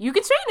 you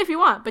can straighten if you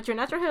want, but your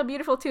natural hair is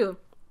beautiful, too.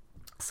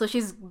 So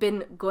she's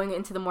been going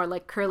into the more,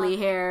 like, curly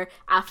hair,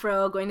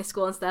 afro, going to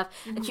school and stuff.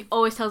 And she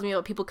always tells me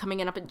about people coming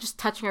in up and just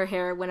touching her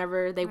hair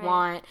whenever they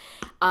want.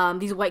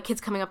 These white kids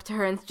coming up to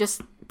her and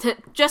just to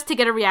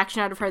get a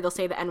reaction out of her, they'll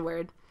say the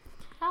N-word.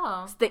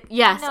 Oh.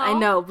 Yes, no. I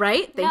know,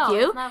 right? Thank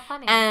you. It's not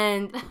funny.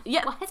 And,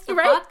 yeah,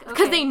 right?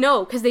 Because they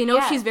know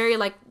she's very,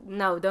 like,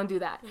 no, don't do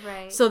that.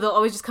 Right. So they'll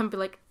always just come and be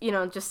like, you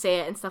know, just say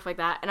it and stuff like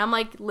that. And I'm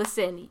like,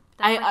 listen,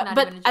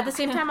 but at the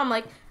same time, I'm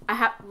like,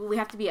 we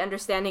have to be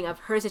understanding of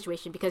her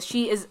situation, because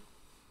she is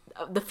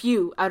the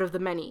few out of the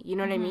many, you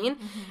know what I mean?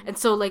 And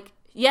so, like,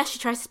 yes, she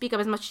tries to speak up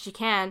as much as she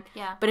can,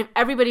 but if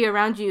everybody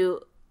around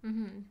you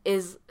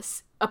is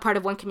a part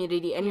of one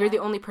community and you're the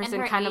only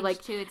person kind of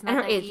like, and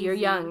her age, you're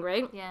young,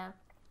 right? Yeah.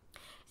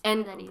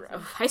 And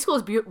high school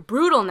is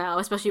brutal now,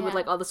 especially with,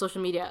 like, all the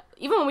social media.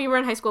 Even when we were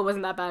in high school, it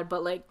wasn't that bad,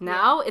 but, like,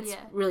 now it's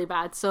really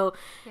bad. So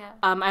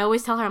I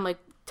always tell her, I'm like,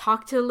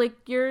 talk to, like,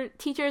 your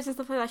teachers and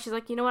stuff like that. She's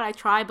like, you know what, I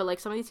try, but, like,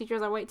 some of these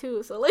teachers are white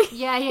too, so, like,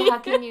 how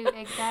can you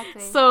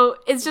exactly? So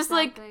it's just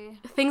like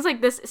things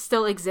like this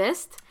still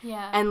exist,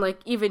 and, like,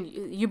 even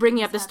you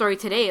bringing up the story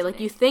today, like,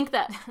 you think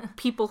that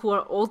people who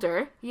are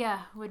older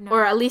would know,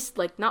 or at least,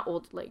 like, not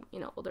old, like, you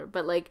know, older,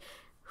 but, like,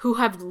 who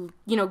have,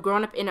 you know,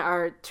 grown up in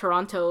our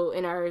Toronto,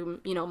 in our,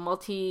 you know,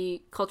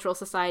 multicultural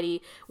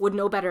society, would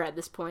know better at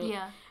this point,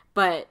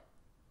 but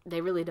they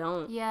really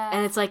don't.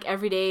 And it's like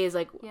every day is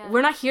like,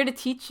 we're not here to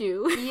teach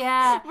you.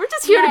 We're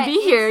just here to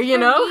be here, you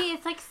know? For me,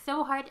 it's, like,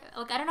 so hard.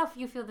 Like, I don't know if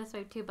you feel this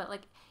way too, but,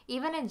 like,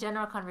 even in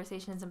general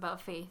conversations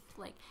about faith,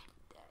 like,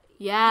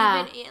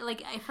 even,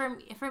 like,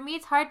 for me,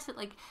 it's hard to,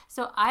 like,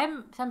 so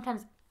I'm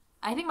sometimes,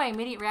 I think my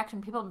immediate reaction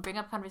when people bring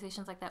up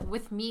conversations like that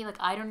with me, like,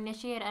 I don't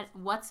initiate it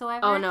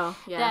whatsoever. Oh, no.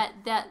 Yeah.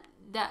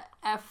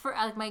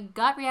 Like, my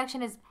gut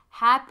reaction is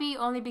happy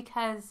only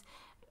because,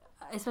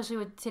 especially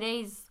with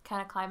today's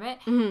kind of climate,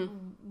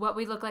 what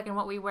we look like and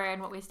what we wear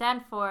and what we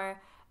stand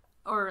for,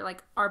 or,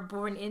 like, are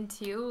born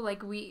into,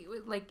 like,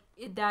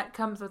 that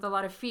comes with a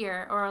lot of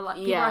fear, or a lot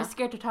people are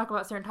scared to talk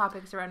about certain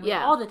topics around me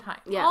all the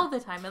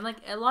time, and, like,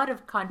 a lot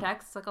of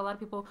contexts, like, a lot of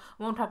people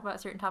won't talk about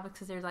certain topics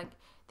because there's, like,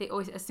 they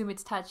always assume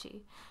it's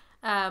touchy.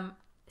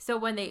 So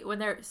when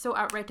they're so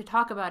outright to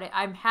talk about it,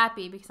 I'm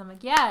happy because I'm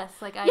like, yes,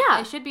 like,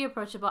 I should be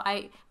approachable.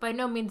 I by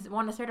no means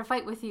want to start a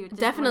fight with you.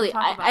 Definitely.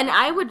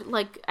 I would,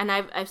 like, and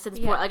I've said this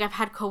before, like, I've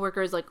had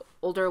coworkers, like,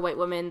 older white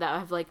women that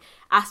have, like,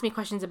 asked me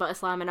questions about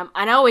Islam, and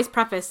I always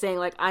preface saying,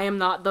 like, I am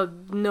not the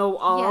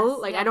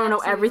know-all, I don't know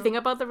everything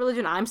about the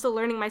religion. I'm still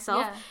learning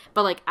myself,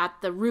 but, like, at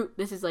the root,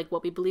 this is, like,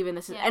 what we believe in.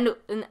 This is, and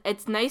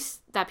it's nice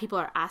that people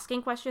are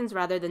asking questions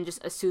rather than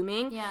just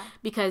assuming,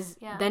 because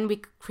then we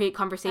create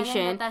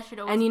conversation,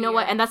 and you know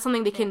what, and that's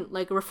something they can,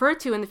 like, refer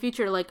to in the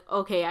future, like,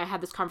 okay, I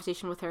had this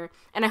conversation with her,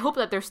 and I hope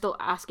that they're still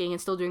asking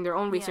and still doing their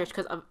own research,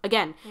 because,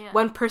 again,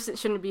 one person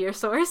shouldn't be your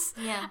source,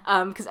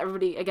 because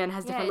everybody, again,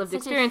 has different lived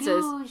experiences.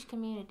 Huge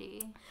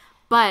community.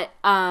 But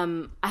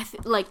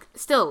like,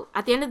 still,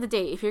 at the end of the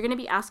day, if you're going to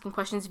be asking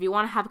questions, if you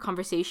want to have a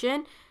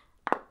conversation,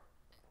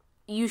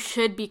 you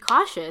should be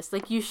cautious.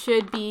 Like, you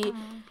should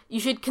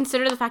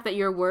consider the fact that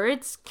your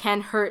words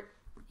can hurt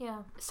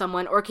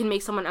someone or can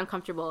make someone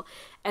uncomfortable.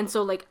 And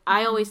so, like,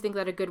 I always think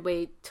that a good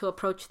way to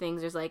approach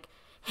things is, like,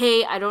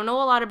 hey, I don't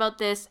know a lot about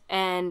this,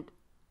 and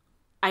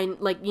I,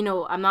 like, you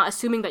know, I'm not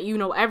assuming that you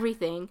know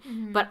everything,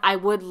 but I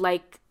would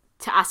like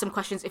to ask some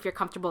questions. If you're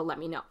comfortable, let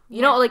me know.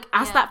 You know, like,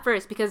 ask that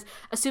first, because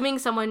assuming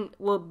someone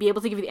will be able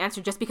to give you the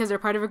answer just because they're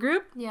part of a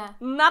group,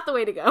 not the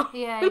way to go.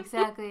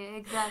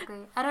 Exactly.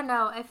 I don't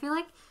know. I feel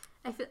like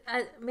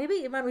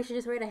maybe, Iman, we should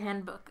just write a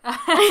handbook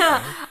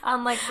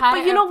on, like, how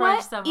to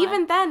approach someone.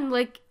 Even then,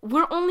 like,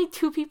 we're only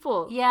two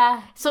people.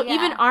 So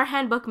even our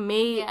handbook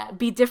may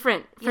be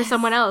different for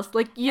someone else.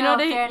 Like, you know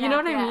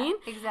what I mean?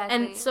 Exactly.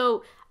 And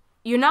so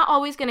you're not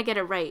always gonna get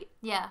it right.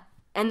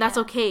 And that's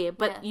okay,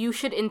 but you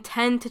should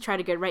intend to try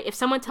to get it right. If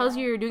someone tells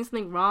you you're doing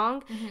something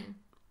wrong,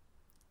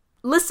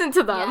 listen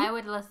to them. I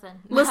would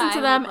listen. Listen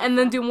to them and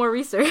then do more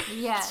research.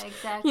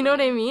 Exactly. You know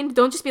what I mean?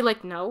 Don't just be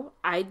like, no,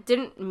 I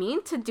didn't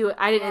mean to do it.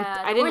 I didn't.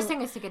 The worst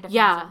thing is to get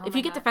defensive. If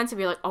you get defensive,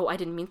 you're like, oh, I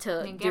didn't mean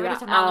to do that.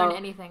 To not learn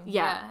anything.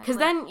 Because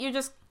then you're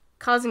just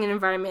causing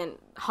an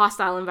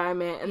hostile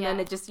environment, and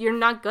then you're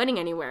not getting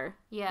anywhere.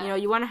 You know,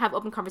 you want to have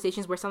open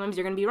conversations where sometimes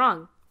you're going to be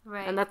wrong.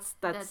 Right. And that's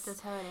how it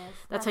is.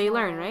 That's how you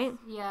learn, right?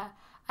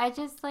 I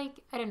just, like,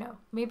 I don't know,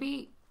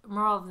 maybe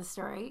moral of the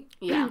story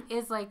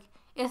is, like,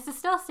 is to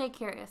still stay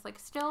curious, like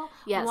still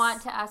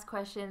want to ask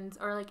questions,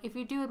 or like if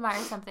you do admire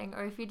something,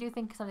 or if you do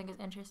think something is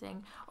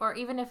interesting, or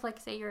even if like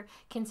say you're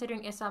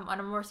considering Islam on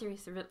a more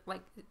serious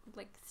like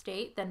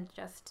state than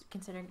just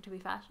considering it to be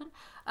fashion,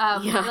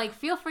 like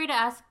feel free to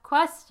ask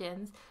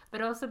questions,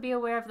 but also be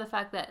aware of the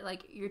fact that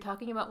like you're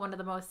talking about one of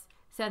the most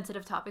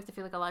sensitive topics. I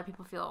feel like a lot of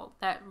people feel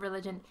that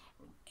religion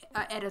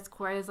at its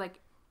core is like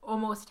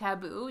almost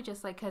taboo,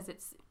 just like because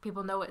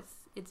people know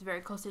it's very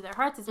close to their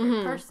hearts, it's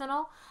very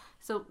personal.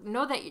 So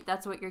know that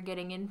that's what you're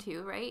getting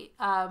into, right?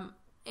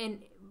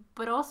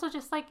 But also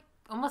just like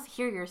almost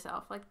hear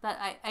yourself, like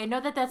that. I know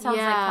that sounds like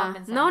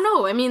common sense.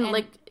 No. I mean,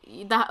 like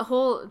that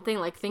whole thing,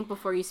 like think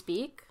before you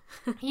speak.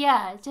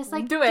 Yeah, just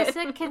like do it. Just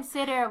like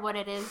consider what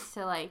it is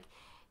to like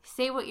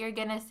say what you're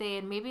gonna say,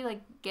 and maybe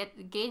like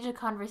gauge a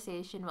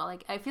conversation. Well,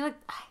 like I feel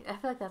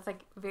like that's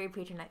like very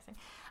patronizing,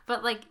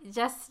 but like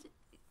just.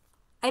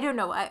 I don't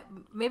know.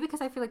 Maybe because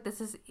I feel like this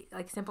is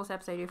like simple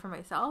steps I do for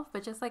myself,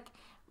 but just like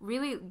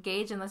really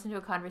gauge and listen to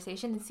a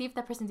conversation and see if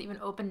that person's even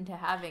open to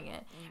having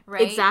it,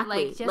 right?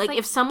 Exactly. Like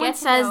if someone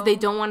says they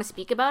don't want to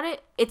speak about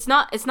it, it's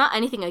not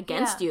anything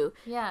against you.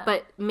 Yeah.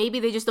 But maybe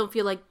they just don't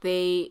feel like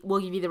they will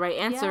give you the right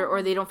answer,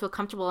 or they don't feel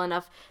comfortable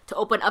enough to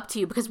open up to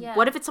you. Because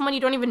what if it's someone you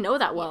don't even know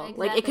that well? Yeah,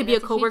 exactly. Like it could be a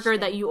coworker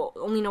that you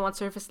only know on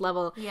surface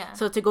level. Yeah.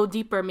 So to go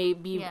deeper may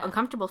be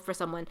uncomfortable for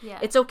someone. Yeah.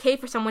 It's okay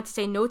for someone to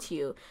say no to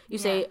you. You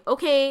say,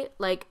 okay,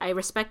 like I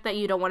respect that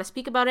you don't want to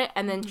speak about it,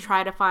 and then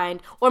try to find,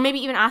 or maybe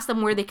even ask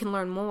them where they can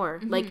learn more.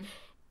 Like,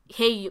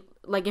 hey,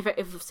 like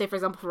if say for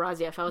example for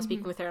Razia, if I was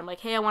speaking with her, I'm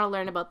like, hey, I want to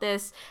learn about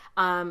this.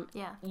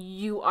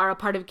 You are a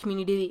part of a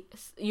community.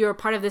 You're a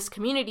part of this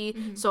community.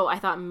 So I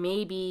thought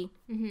maybe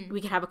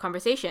we could have a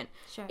conversation.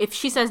 Sure. If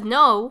she says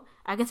no,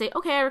 I can say,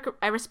 okay,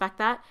 I respect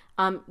that.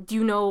 Do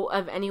you know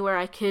of anywhere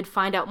I could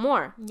find out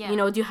more? Yeah. You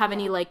know, do you have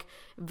any like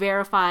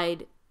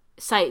verified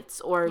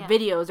sites or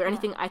videos or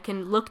anything I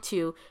can look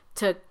to,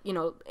 you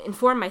know,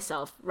 inform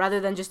myself, rather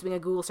than just doing a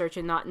Google search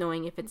and not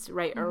knowing if it's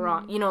right or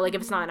wrong, you know, like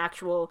if it's not an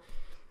actual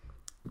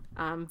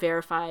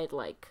verified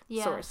like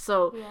source.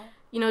 So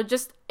you know,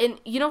 just, and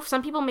you know,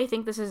 some people may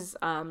think this is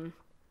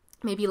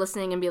maybe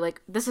listening and be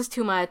like, this is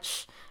too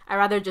much, I'd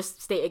rather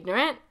just stay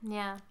ignorant.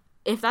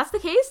 If that's the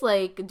case,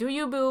 like, do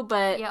you, boo,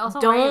 but also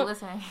don't. Why are you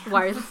listening?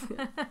 Why are you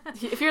listening?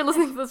 If you're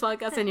listening to this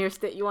podcast and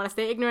you want to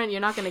stay ignorant, you're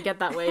not going to get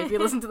that way if you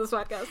listen to this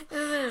podcast.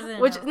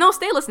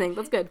 Stay listening.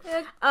 That's good.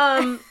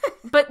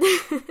 But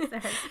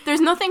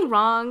there's nothing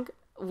wrong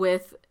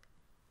with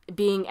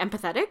being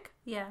empathetic.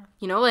 Yeah.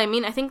 You know what I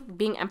mean? I think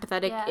being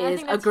empathetic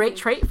is a great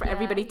trait for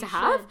everybody to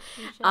have.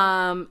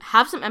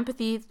 Have some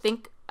empathy.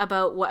 Think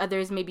about what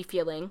others may be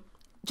feeling.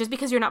 Just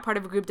because you're not part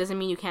of a group doesn't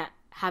mean you can't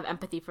have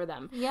empathy for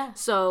them. Yeah.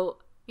 So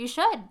you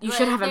should. You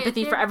should have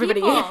empathy for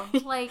everybody.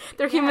 Like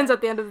they're humans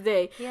at the end of the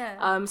day.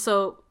 Yeah.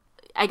 So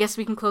I guess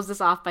we can close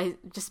this off by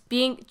just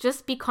be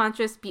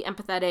conscious, be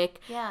empathetic.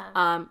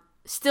 Yeah.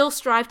 Still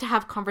strive to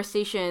have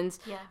conversations.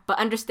 Yeah. But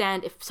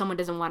understand if someone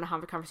doesn't want to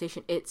have a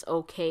conversation, it's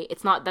okay.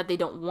 It's not that they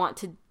don't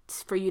want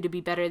for you to be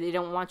better. They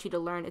don't want you to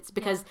learn. It's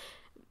because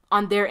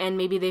on their end,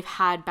 maybe they've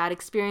had bad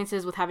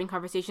experiences with having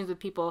conversations with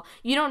people.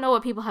 You don't know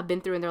what people have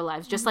been through in their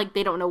lives, just like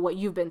they don't know what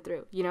you've been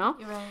through, you know?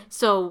 Right.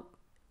 So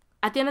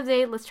at the end of the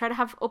day, let's try to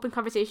have open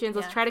conversations.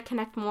 Let's try to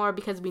connect more,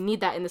 because we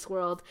need that in this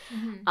world.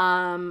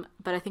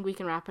 But I think we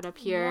can wrap it up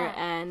here.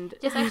 And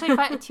just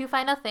actually two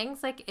final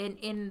things, like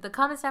in the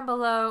comments down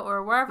below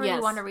or wherever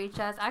you want to reach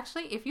us.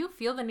 Actually, if you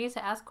feel the need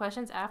to ask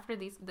questions after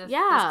this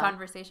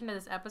conversation or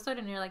this episode,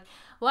 and you're like,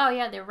 wow,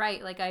 yeah, they're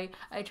right. Like I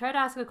tried to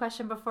ask a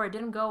question before, it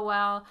didn't go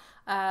well.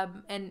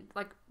 And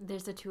like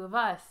there's the two of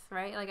us,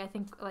 right? Like I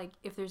think like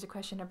if there's a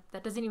question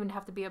that doesn't even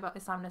have to be about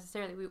Islam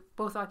necessarily, we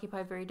both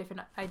occupy very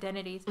different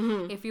identities.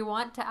 If you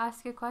want to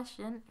ask a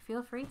question,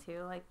 feel free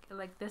to.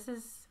 Like this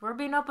is, we're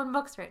being open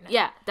books right now.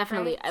 Yeah,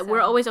 definitely. Right?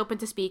 We're always open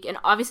to speak, and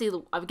obviously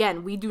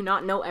again, we do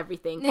not know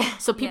everything.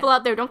 So people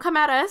out there, don't come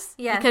at us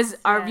because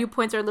our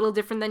viewpoints are a little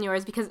different than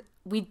yours, because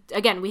we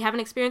haven't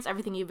experienced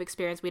everything you've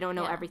experienced. We don't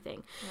know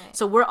everything. Right.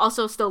 So we're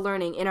also still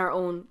learning in our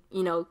own,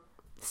 you know,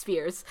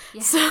 spheres.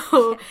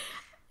 So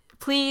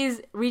please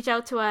reach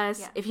out to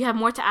us if you have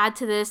more to add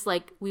to this.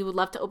 Like, we would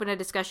love to open a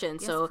discussion.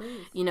 So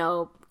please. You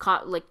know,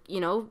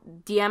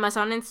 DM us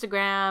on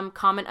Instagram,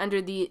 comment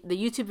under the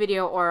YouTube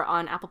video, or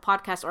on Apple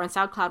Podcasts, or on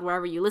SoundCloud,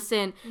 wherever you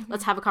listen.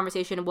 Let's have a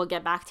conversation, and we'll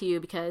get back to you,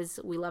 because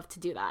we love to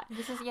do that.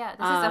 This is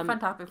a fun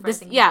topic for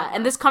us.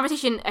 And this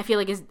conversation, I feel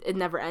like, is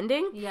never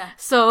ending. Yeah.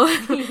 So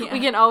we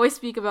can always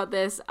speak about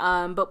this.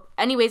 But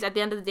anyways, at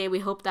the end of the day, we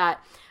hope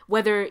that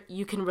whether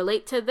you can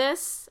relate to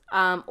this,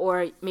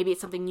 or maybe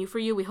it's something new for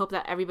you, we hope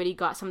that everybody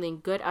got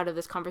something good out of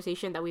this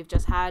conversation that we've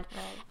just had.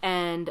 Right.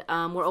 And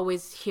we're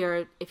always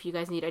here if you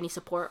guys need any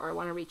support or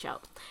want to reach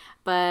out.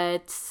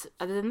 But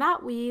other than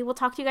that, we will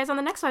talk to you guys on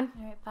the next one.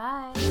 All right,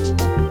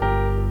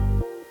 bye.